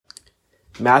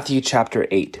Matthew chapter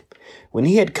 8. When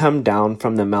he had come down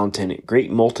from the mountain,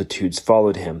 great multitudes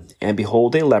followed him. And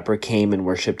behold, a leper came and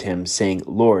worshipped him, saying,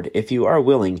 Lord, if you are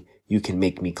willing, you can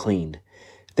make me clean.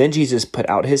 Then Jesus put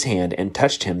out his hand and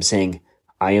touched him, saying,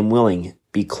 I am willing,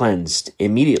 be cleansed.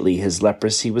 Immediately his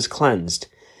leprosy was cleansed.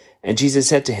 And Jesus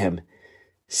said to him,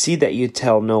 See that you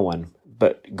tell no one,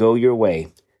 but go your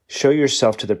way. Show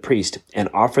yourself to the priest, and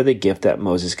offer the gift that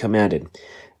Moses commanded,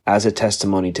 as a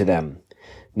testimony to them.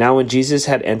 Now when Jesus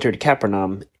had entered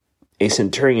Capernaum, a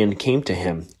centurion came to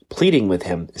him, pleading with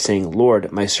him, saying,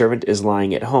 Lord, my servant is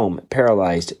lying at home,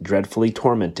 paralyzed, dreadfully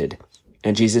tormented.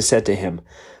 And Jesus said to him,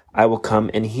 I will come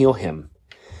and heal him.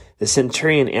 The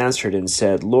centurion answered and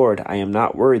said, Lord, I am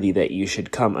not worthy that you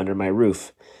should come under my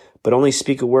roof, but only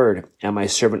speak a word, and my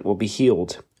servant will be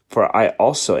healed. For I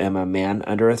also am a man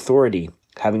under authority,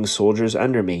 having soldiers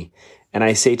under me. And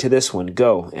I say to this one,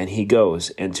 Go, and he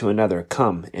goes, and to another,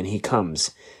 Come, and he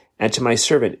comes. And to my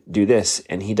servant, Do this,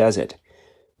 and he does it.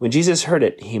 When Jesus heard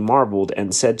it, he marveled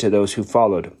and said to those who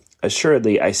followed,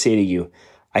 Assuredly, I say to you,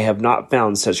 I have not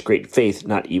found such great faith,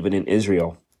 not even in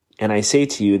Israel. And I say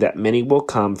to you that many will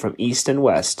come from east and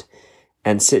west,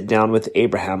 and sit down with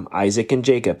Abraham, Isaac, and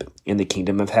Jacob in the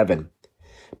kingdom of heaven.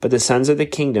 But the sons of the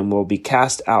kingdom will be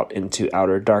cast out into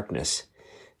outer darkness.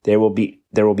 There will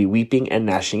be weeping and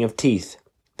gnashing of teeth.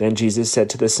 Then Jesus said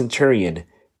to the centurion,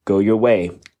 Go your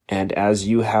way, and as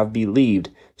you have believed,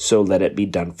 so let it be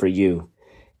done for you.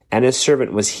 And his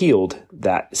servant was healed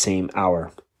that same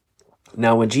hour.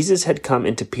 Now when Jesus had come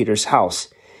into Peter's house,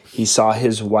 he saw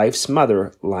his wife's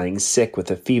mother lying sick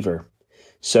with a fever.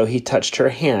 So he touched her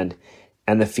hand,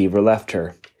 and the fever left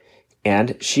her,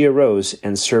 and she arose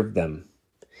and served them.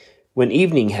 When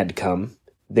evening had come,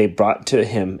 they brought to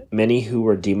him many who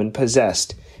were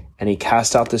demon-possessed, and he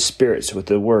cast out the spirits with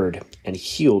the word, and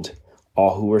healed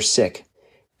all who were sick.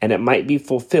 And it might be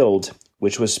fulfilled,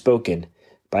 which was spoken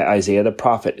by Isaiah the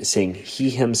prophet, saying, He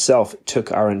himself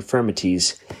took our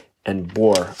infirmities and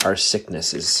bore our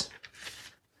sicknesses.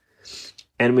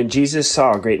 And when Jesus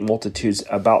saw great multitudes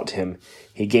about him,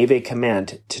 he gave a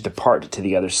command to depart to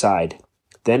the other side.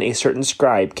 Then a certain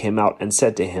scribe came out and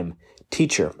said to him,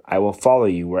 Teacher, I will follow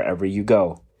you wherever you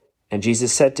go. And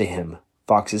Jesus said to him,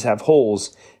 Foxes have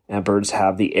holes, and birds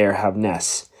have the air have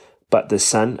nests, but the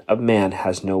Son of Man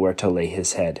has nowhere to lay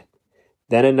his head.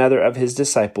 Then another of his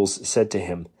disciples said to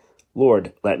him,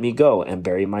 Lord, let me go and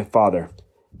bury my father.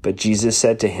 But Jesus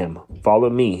said to him, Follow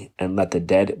me, and let the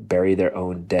dead bury their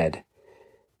own dead.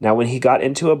 Now when he got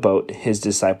into a boat, his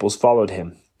disciples followed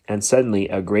him. And suddenly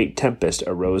a great tempest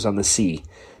arose on the sea,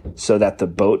 so that the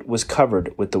boat was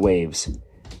covered with the waves.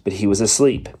 But he was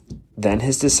asleep. Then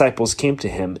his disciples came to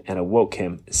him and awoke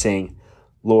him, saying,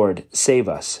 Lord, save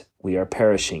us, we are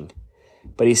perishing.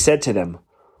 But he said to them,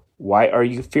 Why are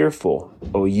you fearful,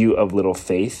 O you of little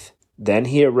faith? Then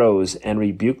he arose and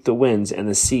rebuked the winds and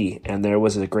the sea, and there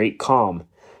was a great calm.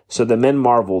 So the men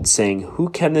marveled, saying, Who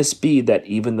can this be that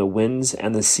even the winds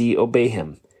and the sea obey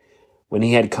him? When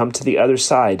he had come to the other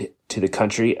side, to the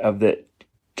country of the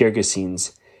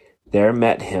Gergesenes, there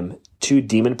met him 2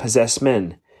 demon-possessed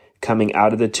men, coming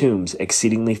out of the tombs,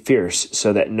 exceedingly fierce,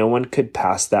 so that no one could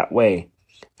pass that way.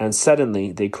 And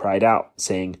suddenly they cried out,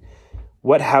 saying,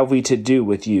 What have we to do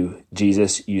with you,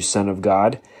 Jesus, you Son of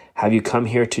God? Have you come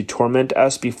here to torment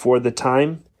us before the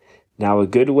time? Now a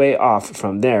good way off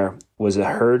from there was a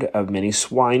herd of many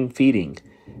swine feeding.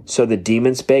 So the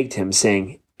demons begged him,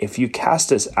 saying, If you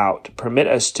cast us out, permit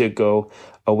us to go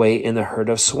away in the herd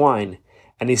of swine.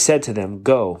 And he said to them,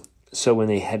 Go. So when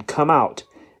they had come out,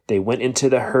 they went into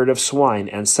the herd of swine,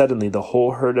 and suddenly the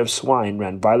whole herd of swine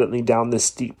ran violently down the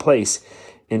steep place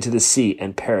into the sea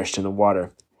and perished in the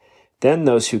water. Then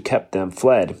those who kept them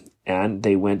fled, and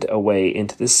they went away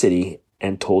into the city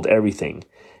and told everything,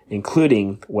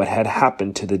 including what had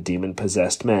happened to the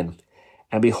demon-possessed men.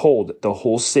 And behold, the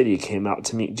whole city came out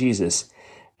to meet Jesus,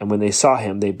 and when they saw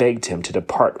him, they begged him to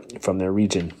depart from their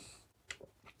region.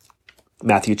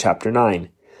 Matthew chapter 9.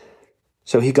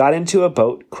 So he got into a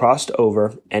boat, crossed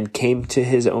over, and came to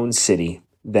his own city.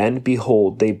 Then,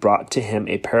 behold, they brought to him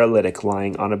a paralytic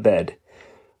lying on a bed.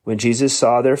 When Jesus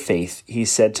saw their faith, he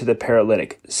said to the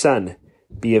paralytic, Son,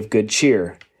 be of good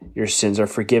cheer, your sins are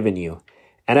forgiven you.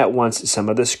 And at once some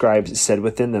of the scribes said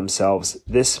within themselves,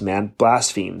 This man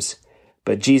blasphemes.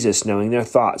 But Jesus, knowing their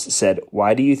thoughts, said,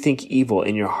 Why do you think evil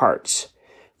in your hearts?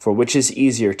 For which is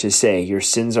easier to say, Your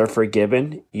sins are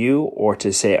forgiven you, or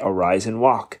to say, Arise and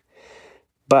walk?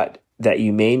 But that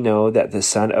you may know that the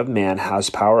Son of Man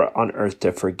has power on earth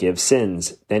to forgive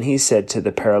sins. Then he said to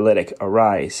the paralytic,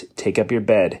 Arise, take up your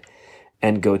bed,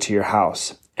 and go to your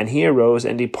house. And he arose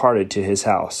and departed to his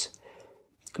house.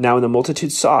 Now when the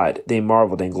multitude saw it, they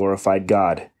marveled and glorified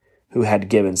God, who had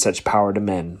given such power to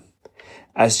men.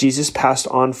 As Jesus passed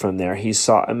on from there, he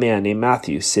saw a man named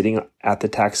Matthew sitting at the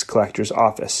tax collector's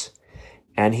office.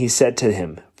 And he said to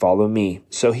him, "Follow me."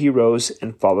 So he rose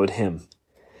and followed him.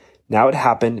 Now it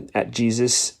happened as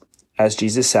Jesus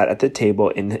sat at the table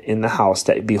in the house,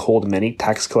 that behold, many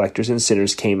tax collectors and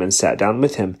sinners came and sat down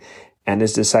with him and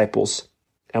his disciples.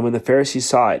 And when the Pharisees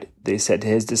saw it, they said to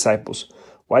his disciples,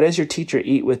 "Why does your teacher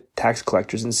eat with tax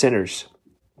collectors and sinners?"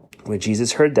 When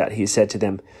Jesus heard that, he said to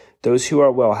them, "Those who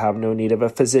are well have no need of a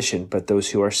physician, but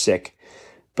those who are sick.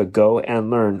 But go and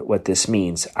learn what this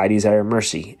means. I desire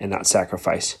mercy and not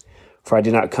sacrifice. For I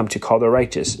did not come to call the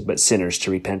righteous, but sinners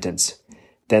to repentance."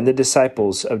 Then the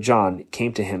disciples of John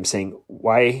came to him, saying,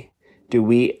 "Why do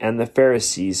we and the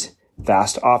Pharisees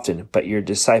fast often, but your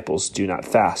disciples do not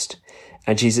fast?"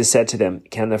 And Jesus said to them,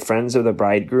 "Can the friends of the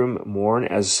bridegroom mourn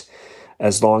as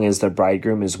long as the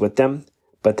bridegroom is with them?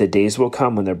 But the days will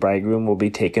come when the bridegroom will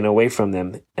be taken away from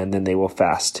them, and then they will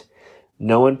fast.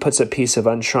 No one puts a piece of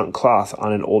unshrunk cloth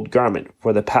on an old garment,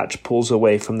 for the patch pulls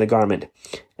away from the garment,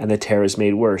 and the tear is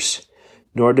made worse.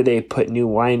 Nor do they put new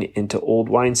wine into old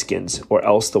wineskins, or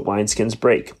else the wineskins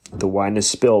break. The wine is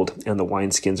spilled, and the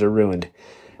wineskins are ruined.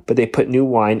 But they put new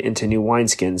wine into new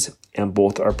wineskins, and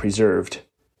both are preserved."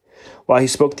 While he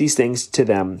spoke these things to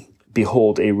them,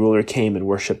 behold, a ruler came and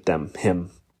worshipped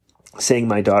him, saying,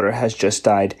 "My daughter has just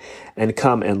died, and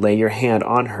come and lay your hand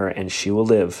on her, and she will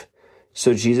live."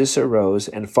 So Jesus arose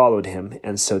and followed him,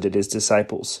 and so did his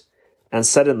disciples. And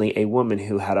suddenly a woman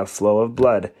who had a flow of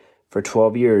blood for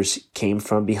 12 years came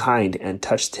from behind and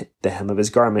touched the hem of his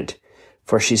garment.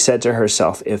 For she said to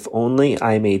herself, "If only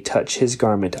I may touch his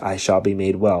garment, I shall be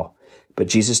made well." But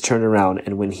Jesus turned around,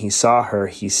 and when he saw her,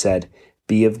 he said,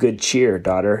 "Be of good cheer,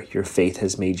 daughter, your faith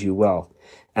has made you well."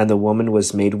 And the woman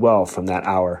was made well from that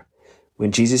hour.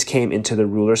 When Jesus came into the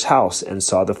ruler's house and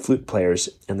saw the flute players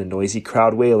and the noisy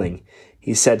crowd wailing,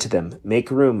 he said to them,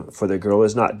 "Make room, for the girl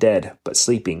is not dead, but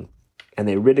sleeping." And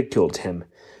they ridiculed him.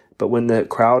 But when the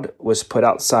crowd was put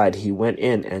outside, he went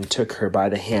in and took her by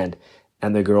the hand,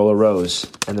 and the girl arose.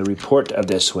 And the report of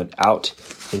this went out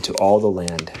into all the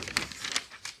land.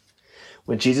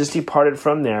 When Jesus departed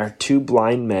from there, 2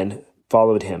 blind men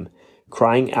followed him,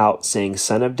 crying out, saying,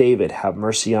 "Son of David, have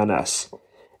mercy on us."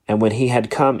 And when he had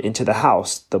come into the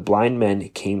house, the blind men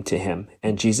came to him.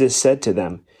 And Jesus said to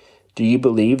them, "Do you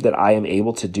believe that I am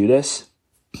able to do this?"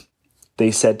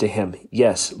 They said to him,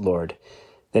 "Yes, Lord."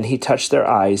 Then he touched their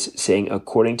eyes, saying,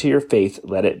 "According to your faith,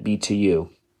 let it be to you."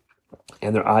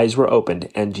 And their eyes were opened,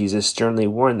 and Jesus sternly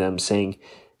warned them, saying,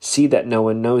 "See that no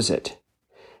one knows it."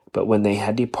 But when they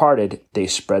had departed, they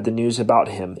spread the news about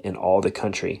him in all the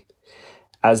country.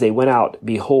 As they went out,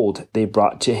 behold, they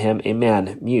brought to him a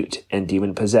man mute and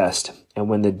demon-possessed. And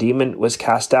when the demon was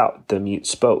cast out, the mute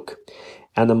spoke.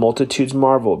 And the multitudes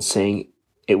marveled, saying,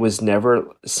 "It was never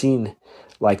seen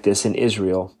like this in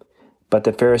Israel." But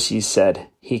the Pharisees said,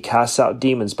 "He casts out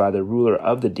demons by the ruler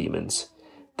of the demons."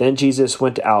 Then Jesus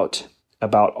went out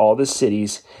about all the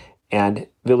cities and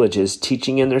villages,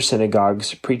 teaching in their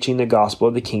synagogues, preaching the gospel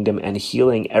of the kingdom, and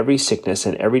healing every sickness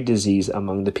and every disease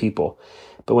among the people.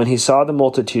 But when he saw the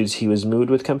multitudes, he was moved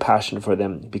with compassion for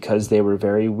them, because they were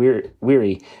very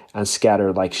weary and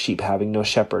scattered like sheep having no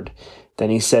shepherd. Then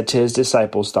he said to his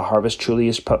disciples, "The harvest truly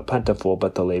is plentiful,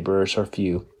 but the laborers are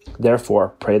few.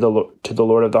 Therefore, pray to the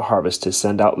Lord of the harvest to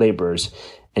send out laborers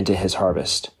into his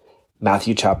harvest."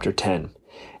 Matthew chapter 10.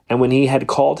 And when he had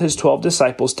called his 12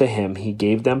 disciples to him, he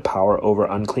gave them power over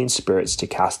unclean spirits to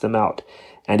cast them out,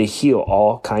 and to heal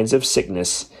all kinds of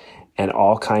sickness and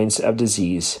all kinds of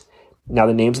disease. Now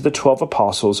the names of the 12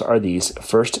 apostles are these: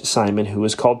 first Simon, who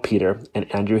was called Peter, and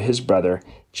Andrew his brother,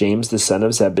 James the son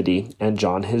of Zebedee, and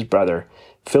John his brother,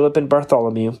 Philip and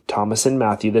Bartholomew, Thomas and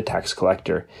Matthew the tax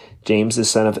collector, James the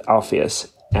son of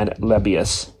Alphaeus, and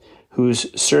Lebbaeus,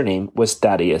 whose surname was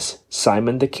Thaddeus,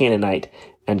 Simon the Canaanite,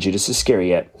 and Judas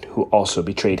Iscariot, who also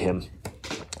betrayed him.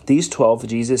 These 12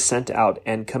 Jesus sent out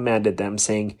and commanded them,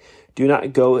 saying, "Do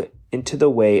not go into the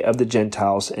way of the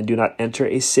Gentiles, and do not enter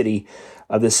a city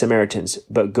of the Samaritans,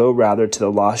 but go rather to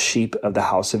the lost sheep of the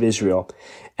house of Israel.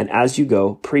 And as you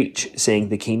go, preach, saying,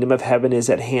 the kingdom of heaven is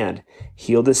at hand.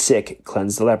 Heal the sick,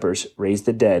 cleanse the lepers, raise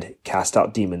the dead, cast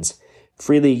out demons.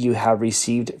 Freely you have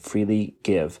received, freely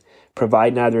give.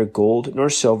 Provide neither gold nor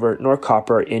silver nor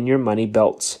copper in your money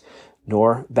belts,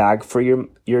 nor bag for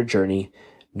your journey,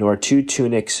 nor 2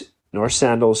 tunics, nor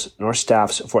sandals, nor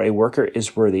staffs, for a worker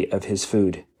is worthy of his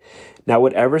food. Now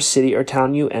whatever city or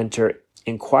town you enter,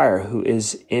 inquire who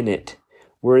in it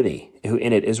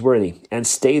is worthy, and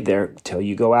stay there till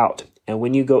you go out. And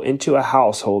when you go into a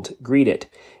household, greet it.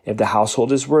 If the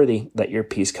household is worthy, let your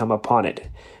peace come upon it.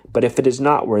 But if it is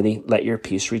not worthy, let your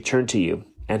peace return to you.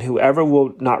 And whoever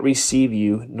will not receive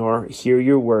you nor hear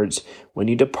your words, when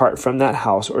you depart from that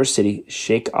house or city,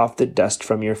 shake off the dust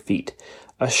from your feet.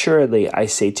 Assuredly, I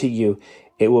say to you,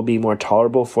 it will be more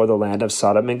tolerable for the land of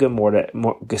Sodom and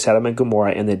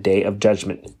Gomorrah in the day of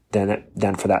judgment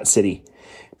than for that city.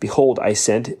 Behold, I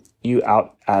send you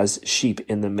out as sheep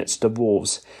in the midst of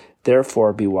wolves.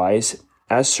 Therefore be wise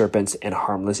as serpents and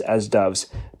harmless as doves.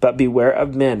 But beware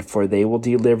of men, for they will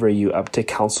deliver you up to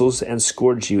councils and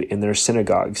scourge you in their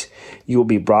synagogues. You will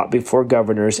be brought before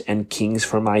governors and kings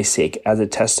for my sake, as a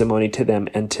testimony to them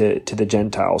and to the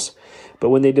Gentiles. But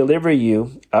when they deliver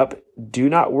you up, do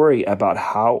not worry about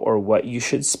how or what you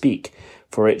should speak,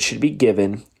 for it should be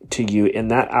given to you in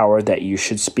that hour that you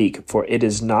should speak. For it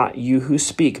is not you who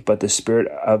speak, but the Spirit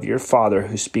of your Father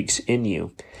who speaks in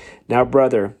you. Now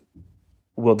brother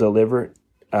will deliver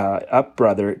up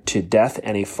brother to death,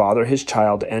 and a father his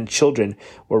child, and children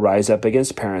will rise up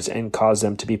against parents and cause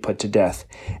them to be put to death.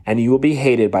 And you will be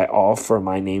hated by all for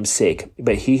my name's sake,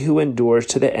 but he who endures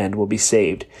to the end will be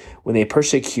saved. When they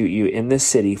persecute you in this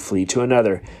city, flee to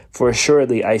another. For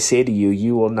assuredly I say to you,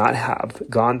 you will not have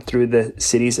gone through the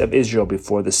cities of Israel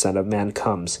before the Son of Man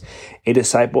comes. A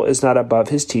disciple is not above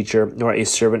his teacher, nor a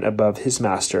servant above his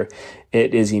master.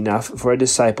 It is enough for a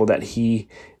disciple that he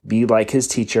be like his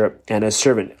teacher, and a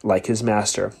servant like his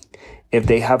master. If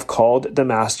they have called the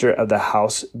master of the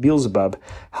house Beelzebub,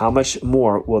 how much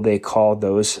more will they call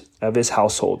those of his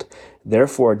household?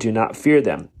 Therefore do not fear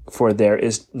them, for there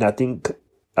is nothing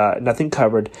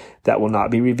covered that will not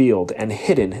be revealed, and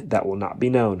hidden that will not be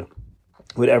known.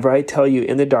 Whatever I tell you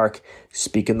in the dark,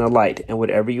 speak in the light, and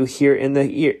whatever you hear in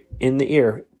the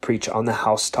ear, preach on the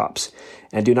housetops.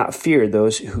 And do not fear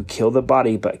those who kill the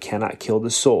body but cannot kill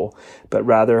the soul, but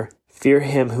rather fear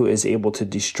him who is able to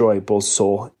destroy both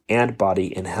soul and body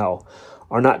in hell.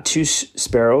 Are not 2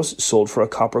 sparrows sold for a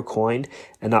copper coin,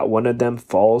 and not one of them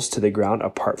falls to the ground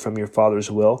apart from your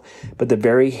Father's will? But the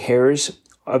very hairs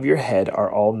of your head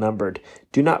are all numbered.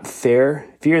 Do not fear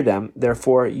them,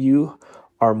 therefore you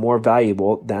are more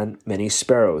valuable than many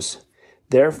sparrows.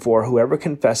 Therefore, whoever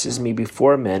confesses me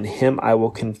before men, him I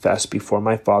will confess before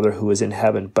my Father who is in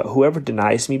heaven. But whoever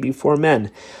denies me before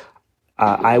men,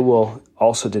 I will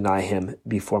also deny him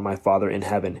before my Father in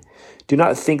heaven. Do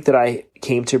not think that I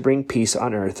came to bring peace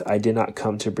on earth. I did not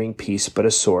come to bring peace, but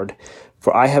a sword.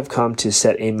 For I have come to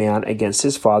set a man against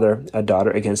his father, a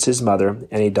daughter against his mother,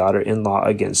 and a daughter-in-law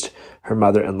against her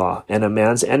mother-in-law. And a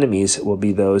man's enemies will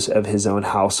be those of his own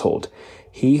household.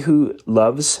 He who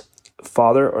loves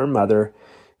father or mother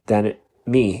than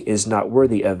me is not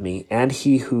worthy of me, and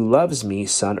he who loves me,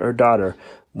 son or daughter,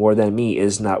 more than me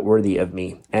is not worthy of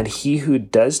me. And he who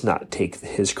does not take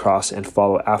his cross and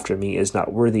follow after me is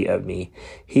not worthy of me.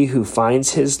 He who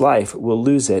finds his life will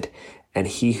lose it, and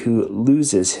he who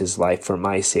loses his life for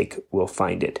my sake will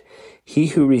find it. He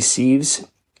who receives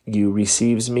you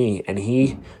receives me, and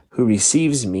he who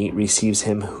receives me receives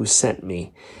him who sent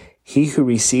me. He who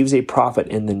receives a prophet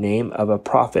in the name of a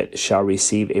prophet shall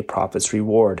receive a prophet's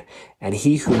reward, and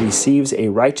he who receives a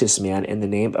righteous man in the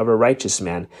name of a righteous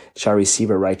man shall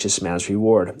receive a righteous man's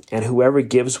reward. And whoever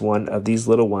gives one of these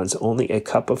little ones only a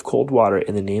cup of cold water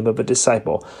in the name of a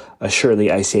disciple,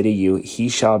 assuredly I say to you, he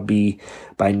shall be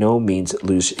by no means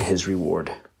lose his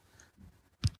reward.